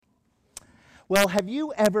Well, have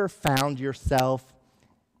you ever found yourself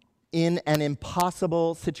in an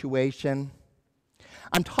impossible situation?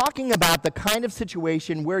 I'm talking about the kind of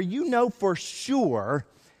situation where you know for sure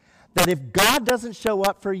that if God doesn't show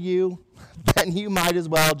up for you, then you might as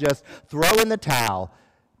well just throw in the towel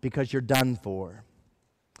because you're done for.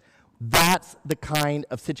 That's the kind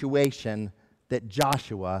of situation that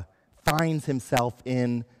Joshua finds himself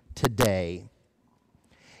in today.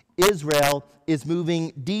 Israel is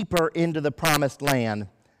moving deeper into the promised land,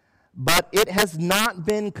 but it has not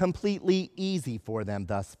been completely easy for them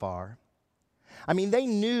thus far. I mean, they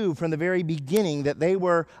knew from the very beginning that they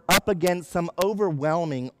were up against some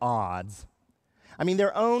overwhelming odds. I mean,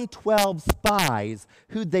 their own 12 spies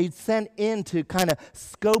who they'd sent in to kind of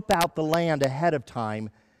scope out the land ahead of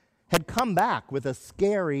time had come back with a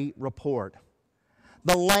scary report.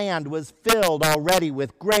 The land was filled already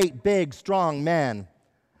with great, big, strong men.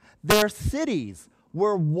 Their cities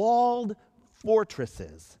were walled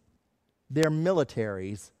fortresses. Their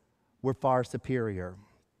militaries were far superior.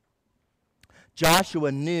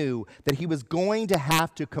 Joshua knew that he was going to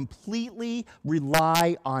have to completely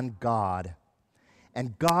rely on God.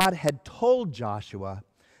 And God had told Joshua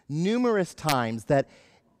numerous times that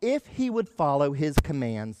if he would follow his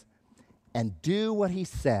commands and do what he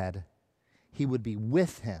said, he would be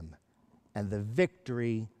with him and the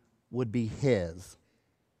victory would be his.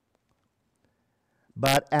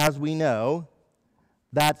 But as we know,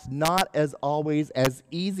 that's not as always as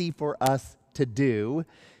easy for us to do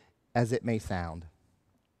as it may sound.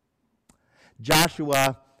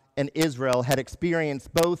 Joshua and Israel had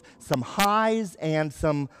experienced both some highs and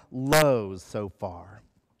some lows so far.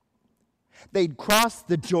 They'd crossed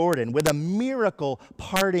the Jordan with a miracle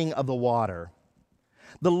parting of the water.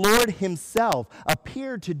 The Lord himself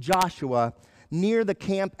appeared to Joshua near the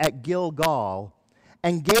camp at Gilgal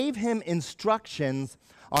and gave him instructions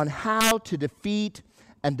on how to defeat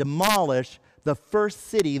and demolish the first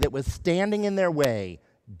city that was standing in their way,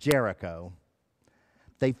 Jericho.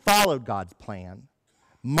 They followed God's plan,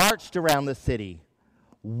 marched around the city,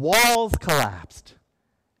 walls collapsed,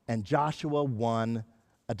 and Joshua won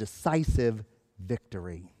a decisive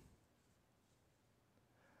victory.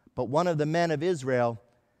 But one of the men of Israel,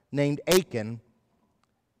 named Achan,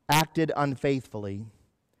 acted unfaithfully.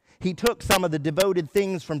 He took some of the devoted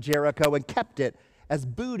things from Jericho and kept it as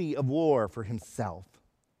booty of war for himself.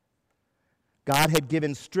 God had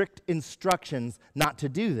given strict instructions not to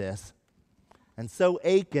do this, and so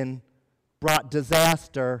Achan brought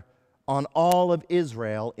disaster on all of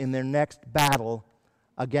Israel in their next battle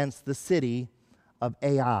against the city of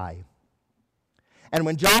Ai. And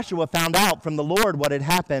when Joshua found out from the Lord what had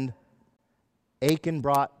happened, Achan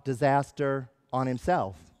brought disaster on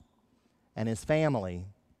himself and his family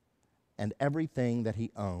and everything that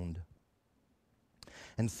he owned.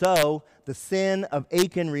 And so the sin of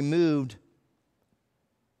Achan removed,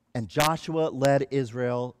 and Joshua led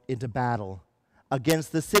Israel into battle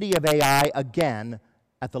against the city of Ai again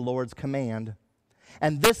at the Lord's command.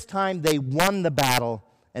 And this time they won the battle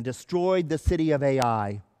and destroyed the city of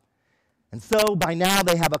Ai. And so by now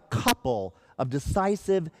they have a couple of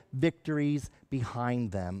decisive victories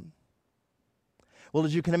behind them. Well,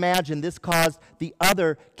 as you can imagine, this caused the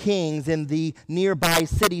other kings in the nearby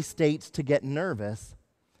city-states to get nervous,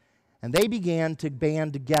 and they began to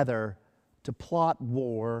band together to plot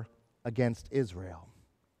war against Israel.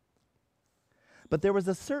 But there was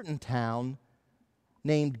a certain town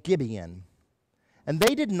named Gibeon, and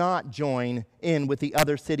they did not join in with the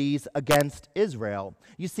other cities against Israel.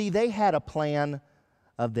 You see, they had a plan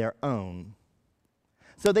of their own.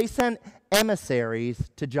 So they sent emissaries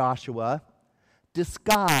to Joshua,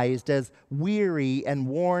 disguised as weary and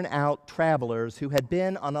worn-out travelers who had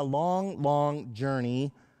been on a long, long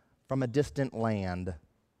journey from a distant land.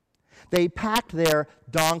 They packed their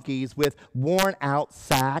donkeys with worn-out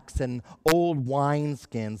sacks and old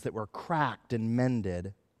wineskins that were cracked and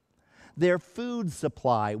mended. Their food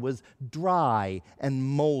supply was dry and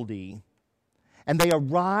moldy. And they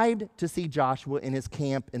arrived to see Joshua in his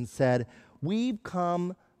camp and said, "We've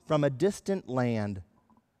come from a distant land.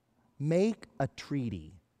 Make a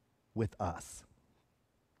treaty with us."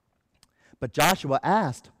 But Joshua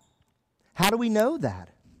asked, "How do we know that?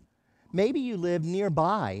 Maybe you live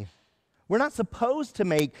nearby. We're not supposed to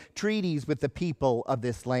make treaties with the people of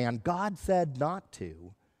this land. God said not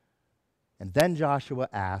to." And then Joshua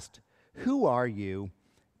asked, "Who are you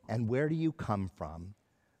and where do you come from?"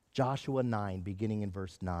 Joshua 9, beginning in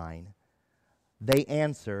verse 9. They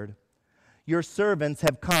answered, "Your servants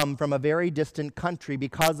have come from a very distant country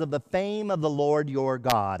because of the fame of the Lord your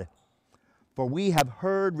God. For we have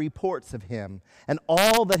heard reports of him and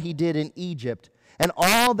all that he did in Egypt and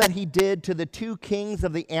all that he did to the two kings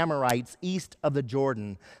of the Amorites east of the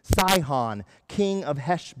Jordan, Sihon, king of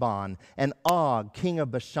Heshbon, and Og, king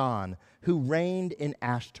of Bashan, who reigned in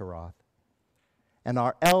Ashtaroth. And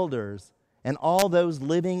our elders and all those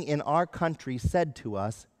living in our country said to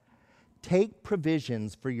us, "Take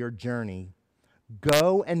provisions for your journey.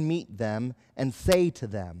 Go and meet them and say to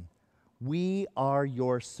them, 'We are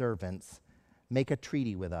your servants. Make a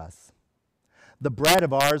treaty with us.' The bread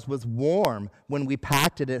of ours was warm when we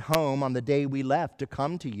packed it at home on the day we left to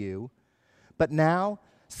come to you. But now,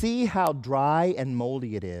 see how dry and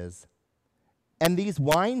moldy it is. And these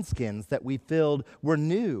wineskins that we filled were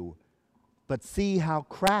new, but see how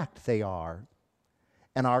cracked they are.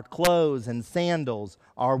 And our clothes and sandals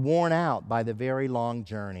are worn out by the very long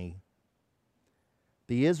journey."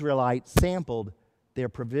 The Israelites sampled their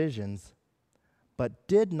provisions, but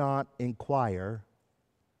did not inquire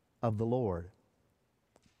of the Lord.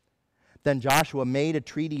 Then Joshua made a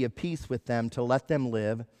treaty of peace with them to let them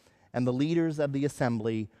live, and the leaders of the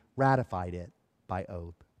assembly ratified it by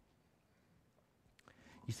oath.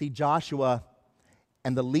 You see, Joshua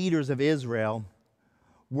and the leaders of Israel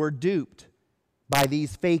were duped by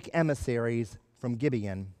these fake emissaries from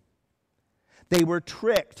Gibeon. They were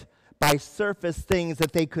tricked by surface things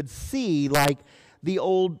that they could see, like the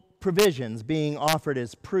old provisions being offered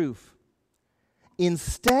as proof,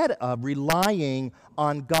 instead of relying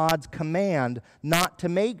on God's command not to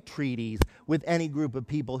make treaties with any group of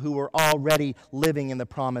people who were already living in the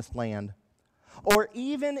promised land, or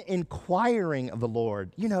even inquiring of the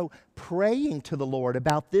Lord, praying to the Lord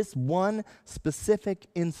about this one specific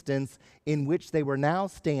instance in which they were now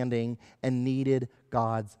standing and needed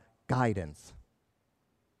God's guidance.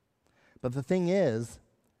 But the thing is,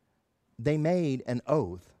 they made an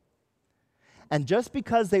oath. And just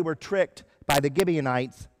because they were tricked by the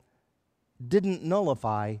Gibeonites didn't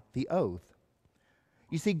nullify the oath.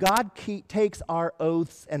 You see, God takes our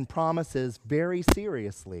oaths and promises very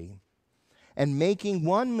seriously. And making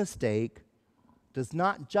one mistake does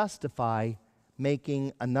not justify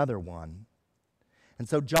making another one. And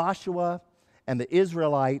so Joshua and the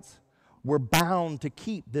Israelites were bound to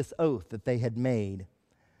keep this oath that they had made.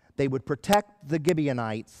 They would protect the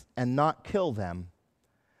Gibeonites and not kill them.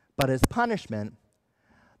 But as punishment,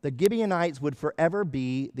 the Gibeonites would forever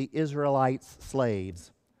be the Israelites'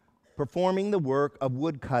 slaves, performing the work of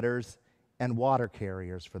woodcutters and water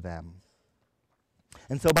carriers for them.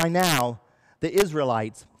 And so by now, the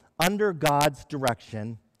Israelites, under God's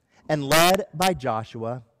direction and led by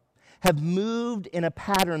Joshua, have moved in a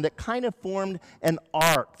pattern that kind of formed an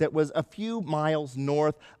arc that was a few miles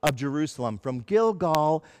north of Jerusalem, from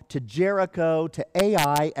Gilgal to Jericho to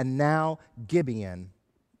Ai and now Gibeon.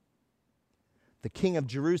 The king of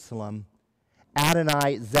Jerusalem,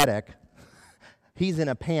 Adoni-Zedek, he's in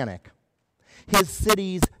a panic. His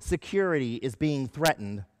city's security is being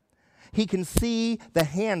threatened. He can see the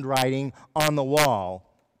handwriting on the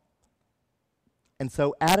wall. And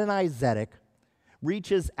so Adoni-Zedek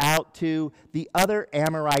reaches out to the other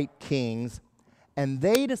Amorite kings, and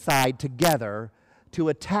they decide together to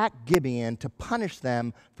attack Gibeon to punish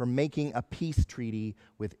them for making a peace treaty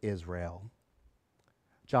with Israel.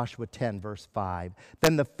 Joshua 10, verse 5.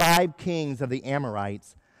 Then the 5 kings of the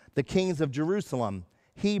Amorites, the kings of Jerusalem,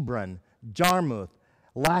 Hebron, Jarmuth,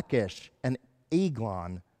 Lachish, and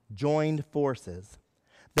Eglon, joined forces.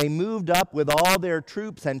 They moved up with all their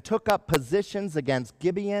troops and took up positions against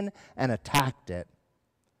Gibeon and attacked it.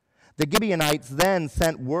 The Gibeonites then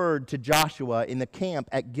sent word to Joshua in the camp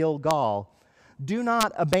at Gilgal, "Do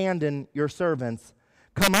not abandon your servants.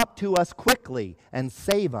 Come up to us quickly and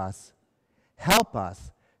save us. Help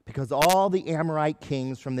us, because all the Amorite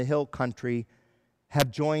kings from the hill country have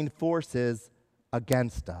joined forces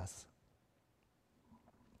against us."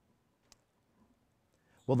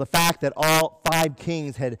 Well, the fact that all 5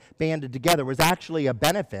 kings had banded together was actually a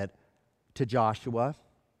benefit to Joshua,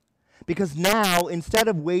 because now, instead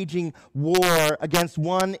of waging war against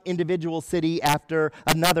one individual city after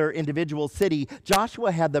another individual city,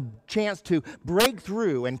 Joshua had the chance to break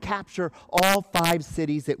through and capture all 5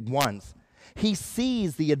 cities at once. He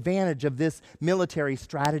sees the advantage of this military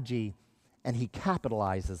strategy, and he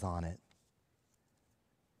capitalizes on it.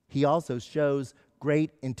 He also shows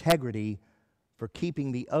great integrity for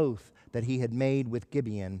keeping the oath that he had made with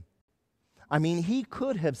Gibeon. I mean, he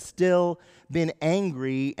could have still been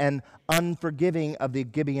angry and unforgiving of the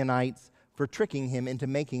Gibeonites for tricking him into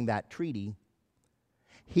making that treaty.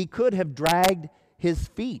 He could have dragged his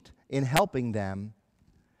feet in helping them.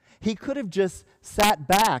 He could have just sat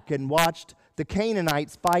back and watched the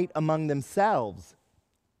Canaanites fight among themselves.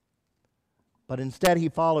 But instead, he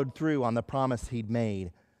followed through on the promise he'd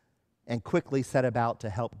made, and quickly set about to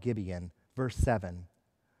help Gibeon. Verse 7.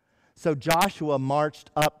 So Joshua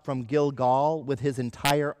marched up from Gilgal with his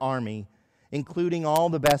entire army, including all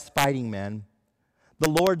the best fighting men. The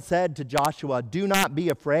Lord said to Joshua, "Do not be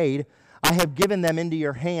afraid. I have given them into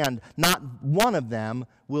your hand. Not one of them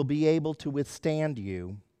will be able to withstand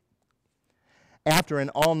you." After an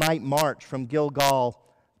all-night march from Gilgal,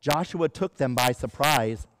 Joshua took them by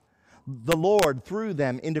surprise. The Lord threw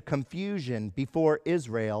them into confusion before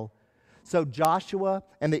Israel. So Joshua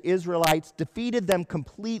and the Israelites defeated them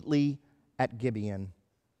completely at Gibeon.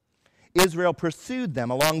 Israel pursued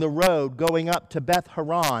them along the road going up to Beth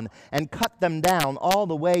Horon and cut them down all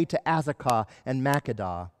the way to Azekah and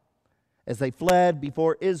Makkedah. As they fled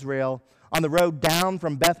before Israel on the road down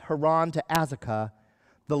from Beth Horon to Azekah,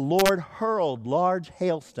 the Lord hurled large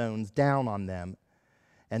hailstones down on them,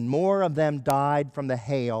 and more of them died from the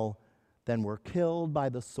hail than were killed by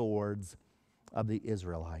the swords of the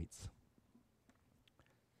Israelites.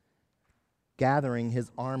 Gathering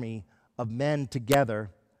his army of men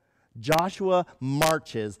together, Joshua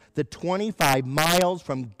marches the 25 miles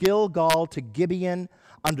from Gilgal to Gibeon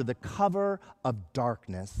under the cover of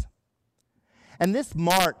darkness. And this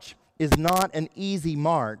march is not an easy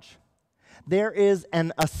march. There is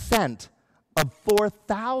an ascent of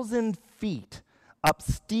 4,000 feet up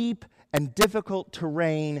steep and difficult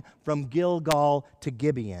terrain from Gilgal to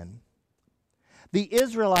Gibeon. The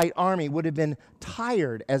Israelite army would have been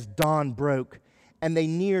tired as dawn broke, and they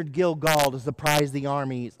neared Gilgal to surprise the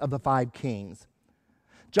armies of the 5 kings.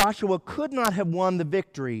 Joshua could not have won the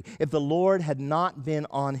victory if the Lord had not been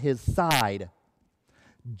on his side.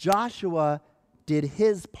 Joshua did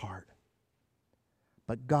his part,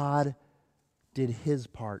 but God did his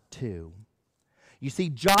part too. You see,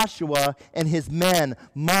 Joshua and his men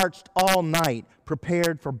marched all night,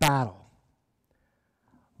 prepared for battle.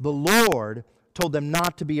 The Lord told them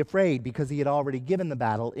not to be afraid because he had already given the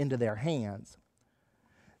battle into their hands.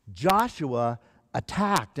 Joshua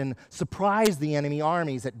attacked and surprised the enemy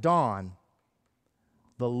armies at dawn.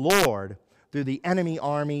 The Lord threw the enemy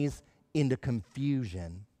armies into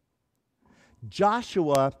confusion.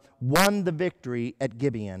 Joshua won the victory at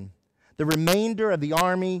Gibeon. The remainder of the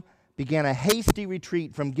army began a hasty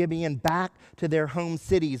retreat from Gibeon back to their home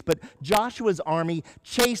cities, but Joshua's army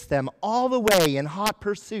chased them all the way in hot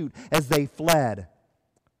pursuit as they fled.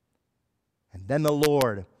 And then the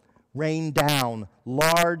Lord rained down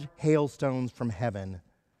large hailstones from heaven,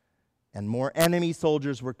 and more enemy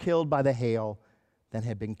soldiers were killed by the hail than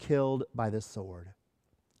had been killed by the sword.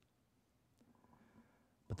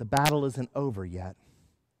 But the battle isn't over yet.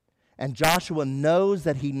 And Joshua knows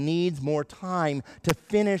that he needs more time to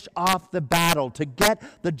finish off the battle, to get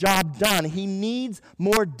the job done. He needs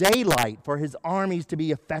more daylight for his armies to be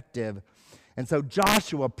effective. And so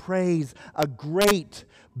Joshua prays a great,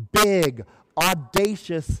 big,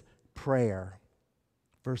 audacious prayer.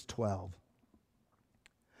 Verse 12.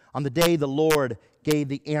 On the day the Lord gave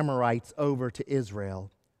the Amorites over to Israel,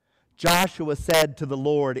 Joshua said to the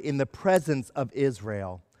Lord in the presence of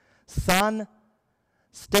Israel, "Sun,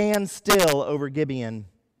 stand still over Gibeon,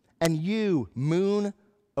 and you, moon,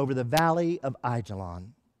 over the valley of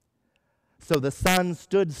Ajalon." So the sun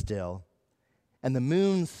stood still, and the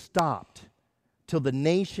moon stopped, till the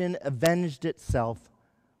nation avenged itself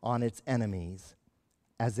on its enemies,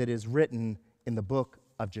 as it is written in the book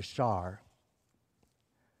of Jashar.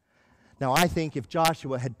 Now, I think if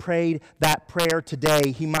Joshua had prayed that prayer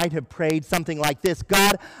today, he might have prayed something like this: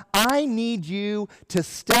 God, I need you to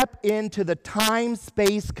step into the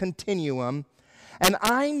time-space continuum, and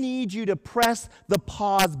I need you to press the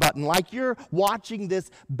pause button like you're watching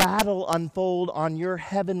this battle unfold on your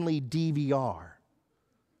heavenly DVR.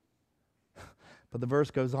 But the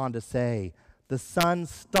verse goes on to say, the sun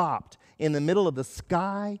stopped in the middle of the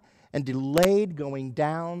sky and delayed going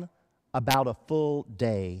down about a full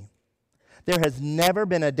day. There has never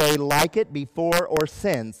been a day like it before or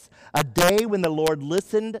since, a day when the Lord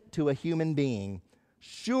listened to a human being.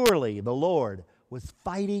 Surely the Lord was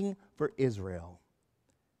fighting for Israel.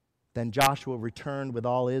 Then Joshua returned with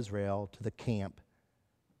all Israel to the camp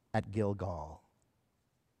at Gilgal.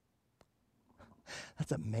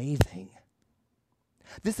 That's amazing.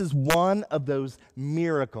 This is one of those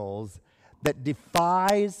miracles that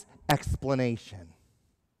defies explanation.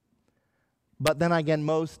 But then again,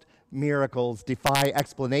 most miracles defy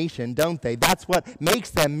explanation, don't they? That's what makes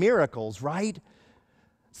them miracles, right?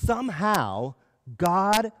 Somehow,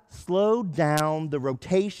 God slowed down the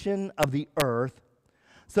rotation of the earth,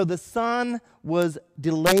 so the sun was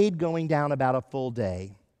delayed going down about a full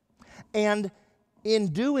day. And in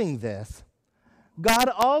doing this, God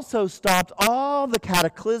also stopped all the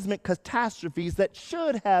cataclysmic catastrophes that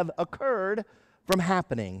should have occurred from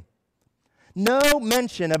happening. No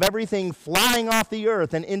mention of everything flying off the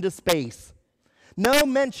earth and into space. No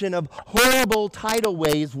mention of horrible tidal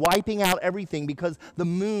waves wiping out everything because the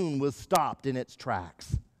moon was stopped in its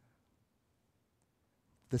tracks.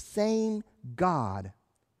 The same God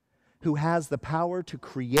who has the power to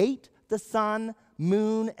create the sun,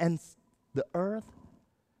 moon, and the earth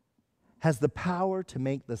has the power to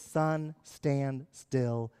make the sun stand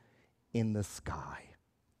still in the sky.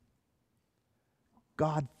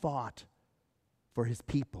 God fought for his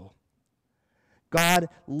people. God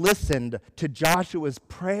listened to Joshua's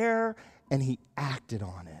prayer and he acted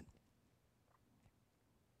on it.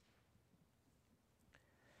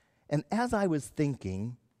 And as I was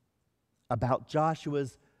thinking about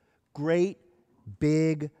Joshua's great,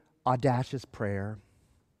 big, audacious prayer,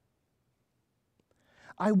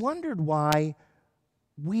 I wondered why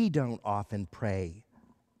we don't often pray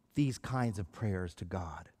these kinds of prayers to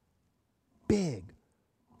God. Big,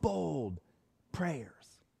 bold prayers.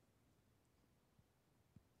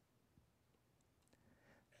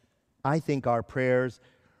 I think our prayers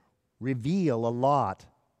reveal a lot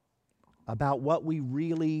about what we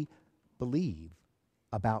really believe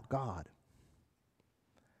about God.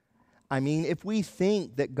 I mean, if we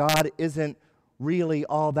think that God isn't really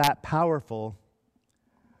all that powerful,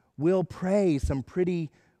 we'll pray some pretty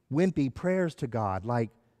wimpy prayers to God, like,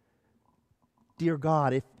 "Dear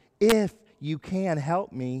God, if you can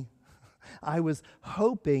help me, I was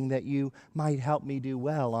hoping that you might help me do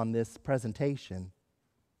well on this presentation."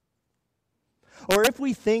 Or if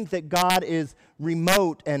we think that God is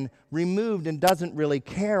remote and removed and doesn't really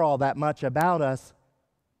care all that much about us,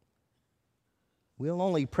 we'll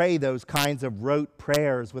only pray those kinds of rote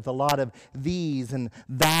prayers with a lot of these and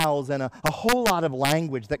thous and a whole lot of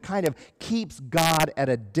language that kind of keeps God at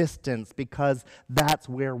a distance because that's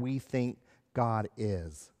where we think God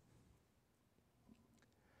is.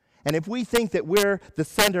 And if we think that we're the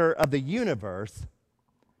center of the universe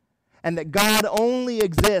and that God only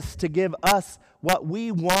exists to give us what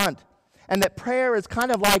we want, and that prayer is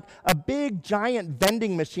kind of like a big giant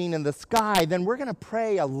vending machine in the sky, then we're going to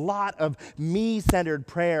pray a lot of me-centered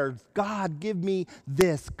prayers. God, give me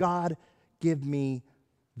this. God, give me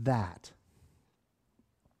that.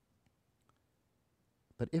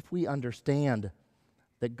 But if we understand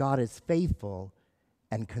that God is faithful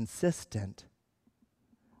and consistent,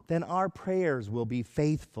 then our prayers will be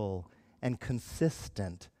faithful and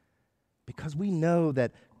consistent because we know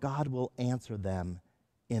that God will answer them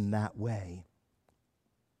in that way.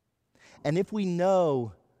 And if we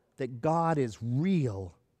know that God is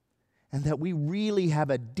real and that we really have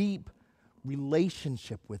a deep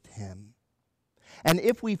relationship with him, and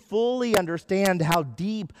if we fully understand how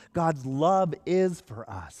deep God's love is for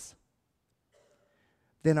us,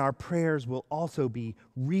 then our prayers will also be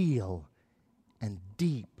real and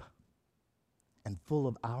deep and full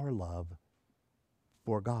of our love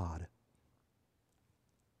for God.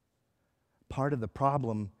 Part of the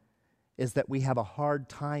problem is that we have a hard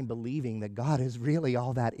time believing that God is really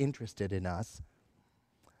all that interested in us.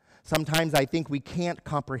 Sometimes I think we can't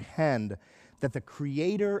comprehend that the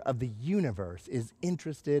creator of the universe is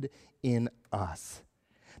interested in us,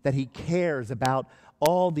 that he cares about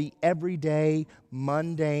all the everyday,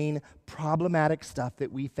 mundane, problematic stuff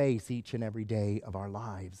that we face each and every day of our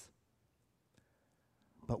lives.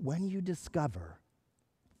 But when you discover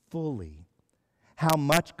fully how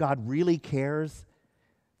much God really cares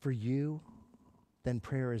for you, then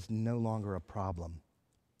prayer is no longer a problem.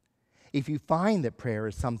 If you find that prayer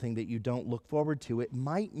is something that you don't look forward to, it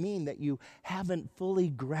might mean that you haven't fully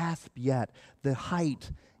grasped yet the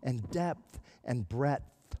height and depth and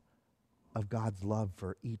breadth of God's love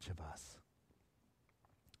for each of us.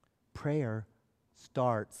 Prayer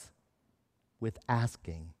starts with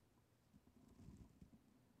asking.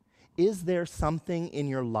 Is there something in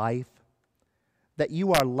your life that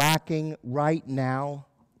you are lacking right now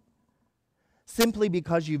simply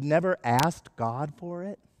because you've never asked God for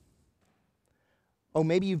it? Oh,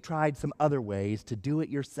 maybe you've tried some other ways to do it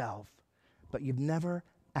yourself, but you've never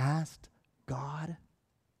asked God?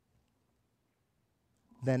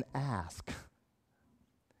 Then ask.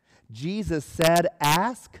 Jesus said,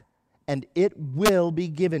 "Ask, and it will be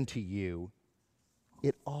given to you."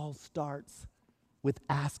 It all starts with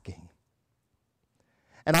asking.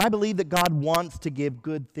 And I believe that God wants to give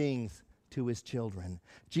good things to his children.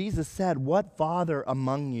 Jesus said, "What father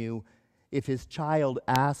among you, if his child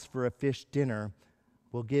asks for a fish dinner,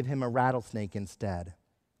 will give him a rattlesnake instead?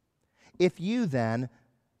 If you then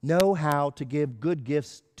know how to give good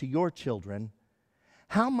gifts to your children,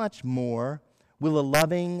 how much more will a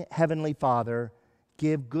loving Heavenly Father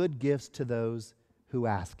give good gifts to those who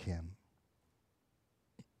ask Him.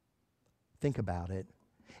 Think about it.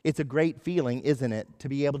 It's a great feeling, isn't it, to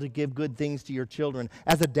be able to give good things to your children.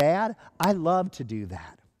 As a dad, I love to do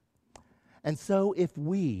that. And so if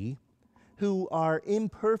we, who are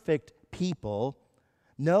imperfect people,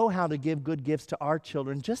 know how to give good gifts to our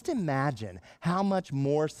children, just imagine how much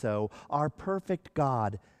more so our perfect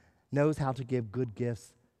God knows how to give good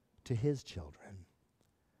gifts to His children.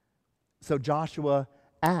 So Joshua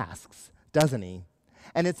asks, doesn't he?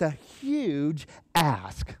 And it's a huge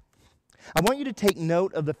ask. I want you to take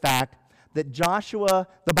note of the fact that Joshua,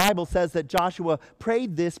 the Bible says that Joshua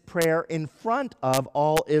prayed this prayer in front of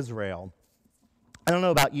all Israel. I don't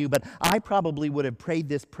know about you, but I probably would have prayed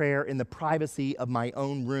this prayer in the privacy of my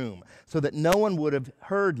own room so that no one would have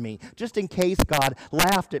heard me, just in case God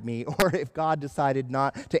laughed at me or if God decided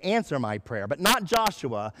not to answer my prayer. But not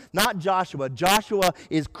Joshua, not Joshua. Joshua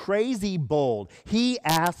is crazy bold. He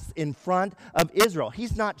asks in front of Israel.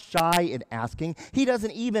 He's not shy in asking. He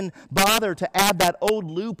doesn't even bother to add that old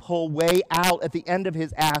loophole way out at the end of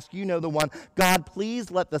his ask. You know the one, God,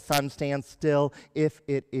 please let the sun stand still if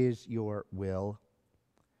it is your will.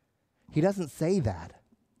 He doesn't say that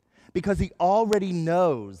because he already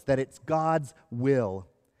knows that it's God's will.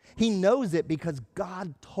 He knows it because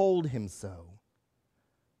God told him so.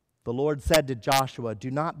 The Lord said to Joshua,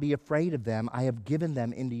 "Do not be afraid of them. I have given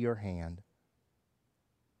them into your hand."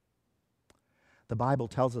 The Bible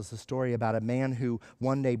tells us a story about a man who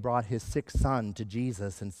one day brought his sick son to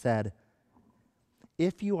Jesus and said,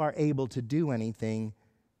 "If you are able to do anything,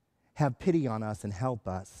 have pity on us and help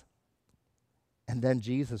us." And then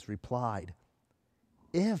Jesus replied,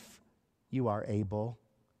 if you are able,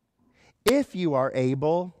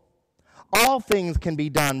 all things can be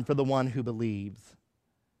done for the one who believes.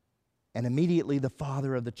 And immediately the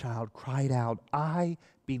father of the child cried out, I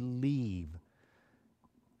believe.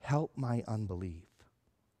 Help my unbelief.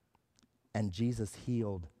 And Jesus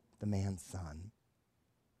healed the man's son.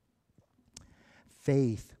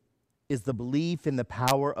 Faith is the belief in the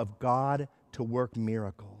power of God to work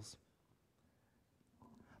miracles.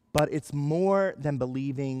 But it's more than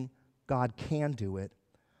believing God can do it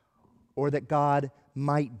or that God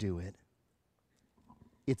might do it.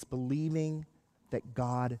 It's believing that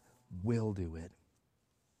God will do it.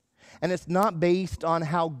 And it's not based on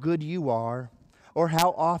how good you are or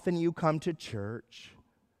how often you come to church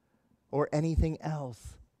or anything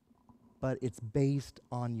else, but it's based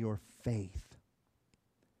on your faith.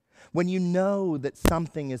 When you know that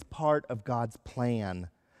something is part of God's plan,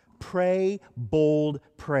 pray bold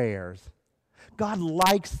prayers. God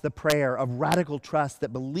likes the prayer of radical trust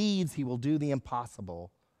that believes He will do the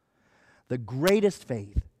impossible. The greatest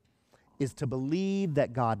faith is to believe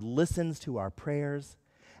that God listens to our prayers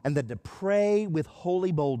and then to pray with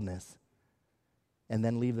holy boldness and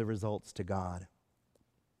then leave the results to God.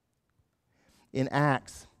 In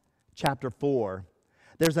Acts chapter 4,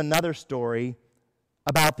 there's another story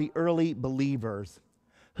about the early believers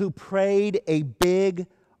who prayed a big,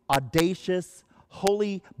 audacious,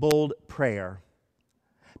 holy, bold prayer.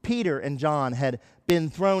 Peter and John had been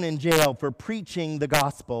thrown in jail for preaching the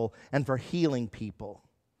gospel and for healing people.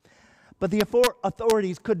 But the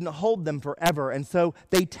authorities couldn't hold them forever, and so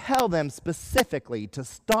they tell them specifically to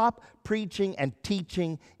stop preaching and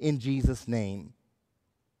teaching in Jesus' name.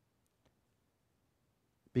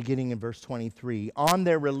 Beginning in verse 23, on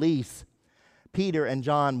their release, Peter and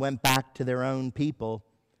John went back to their own people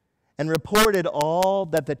and reported all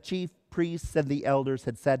that the chief priests and the elders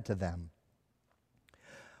had said to them.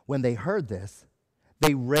 When they heard this,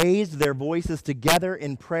 they raised their voices together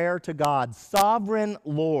in prayer to God. Sovereign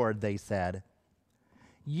Lord, they said,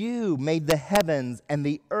 you made the heavens and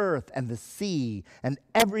the earth and the sea and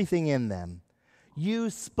everything in them. You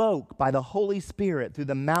spoke by the Holy Spirit through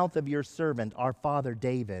the mouth of your servant, our father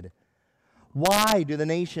David. Why do the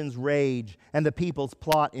nations rage and the peoples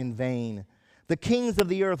plot in vain? The kings of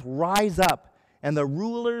the earth rise up, and the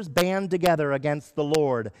rulers band together against the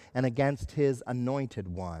Lord and against His anointed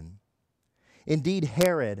one. Indeed,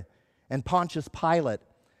 Herod and Pontius Pilate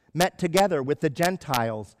met together with the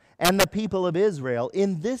Gentiles and the people of Israel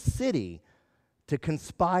in this city to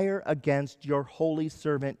conspire against your holy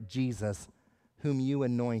servant Jesus, whom you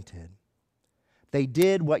anointed. They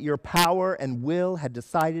did what your power and will had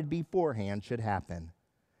decided beforehand should happen.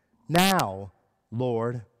 Now,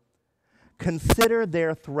 Lord, consider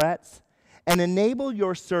their threats and enable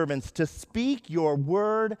your servants to speak your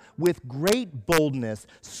word with great boldness.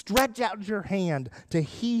 Stretch out your hand to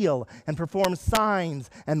heal and perform signs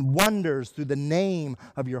and wonders through the name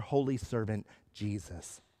of your holy servant,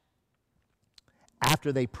 Jesus.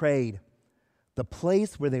 After they prayed, the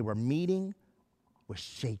place where they were meeting was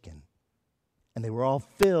shaken, and they were all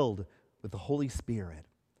filled with the Holy Spirit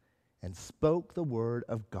and spoke the word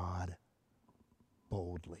of God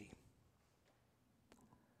boldly.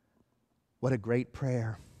 What a great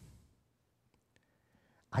prayer.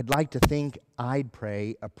 I'd like to think I'd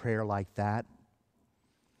pray a prayer like that,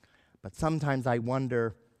 but sometimes I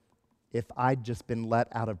wonder if I'd just been let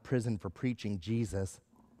out of prison for preaching Jesus,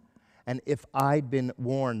 and if I'd been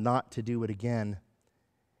warned not to do it again,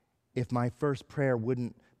 if my first prayer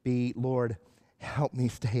wouldn't be, Lord, help me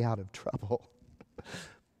stay out of trouble.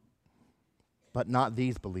 But not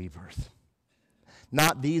these believers.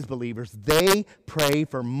 Not these believers. They pray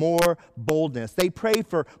for more boldness. They pray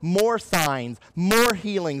for more signs, more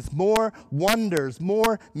healings, more wonders,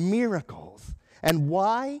 more miracles. And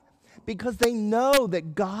why? Because they know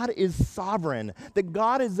that God is sovereign, that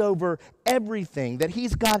God is over everything, that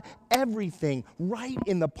he's got everything right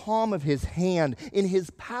in the palm of his hand, in his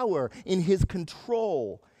power, in his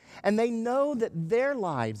control. And they know that their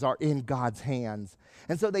lives are in God's hands.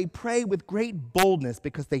 And so they pray with great boldness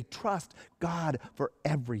because they trust God for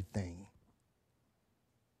everything.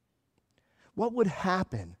 What would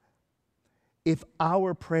happen if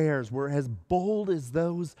our prayers were as bold as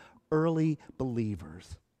those early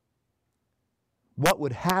believers? What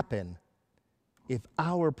would happen if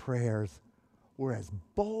our prayers were as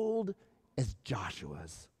bold as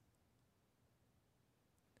Joshua's?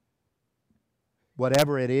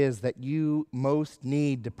 Whatever it is that you most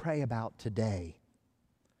need to pray about today,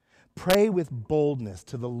 pray with boldness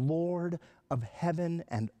to the Lord of heaven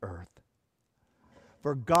and earth.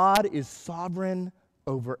 For God is sovereign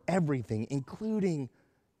over everything, including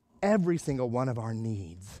every single one of our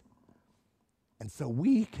needs. And so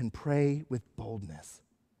we can pray with boldness.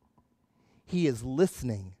 He is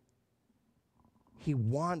listening. He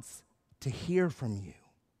wants to hear from you.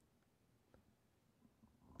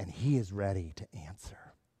 And he is ready to answer.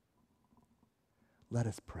 Let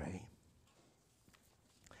us pray.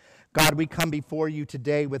 God, we come before you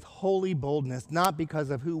today with holy boldness, not because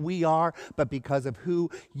of who we are, but because of who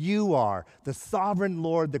you are, the sovereign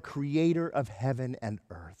Lord, the creator of heaven and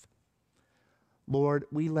earth. Lord,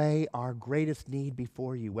 we lay our greatest need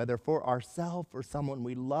before you, whether for ourselves or someone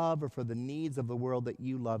we love or for the needs of the world that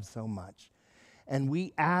you love so much. And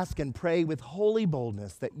we ask and pray with holy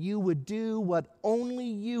boldness that you would do what only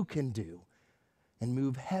you can do and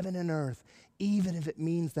move heaven and earth, even if it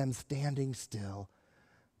means them standing still,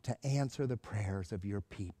 to answer the prayers of your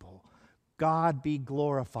people. God, be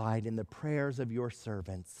glorified in the prayers of your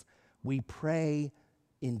servants. We pray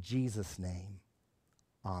in Jesus' name.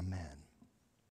 Amen.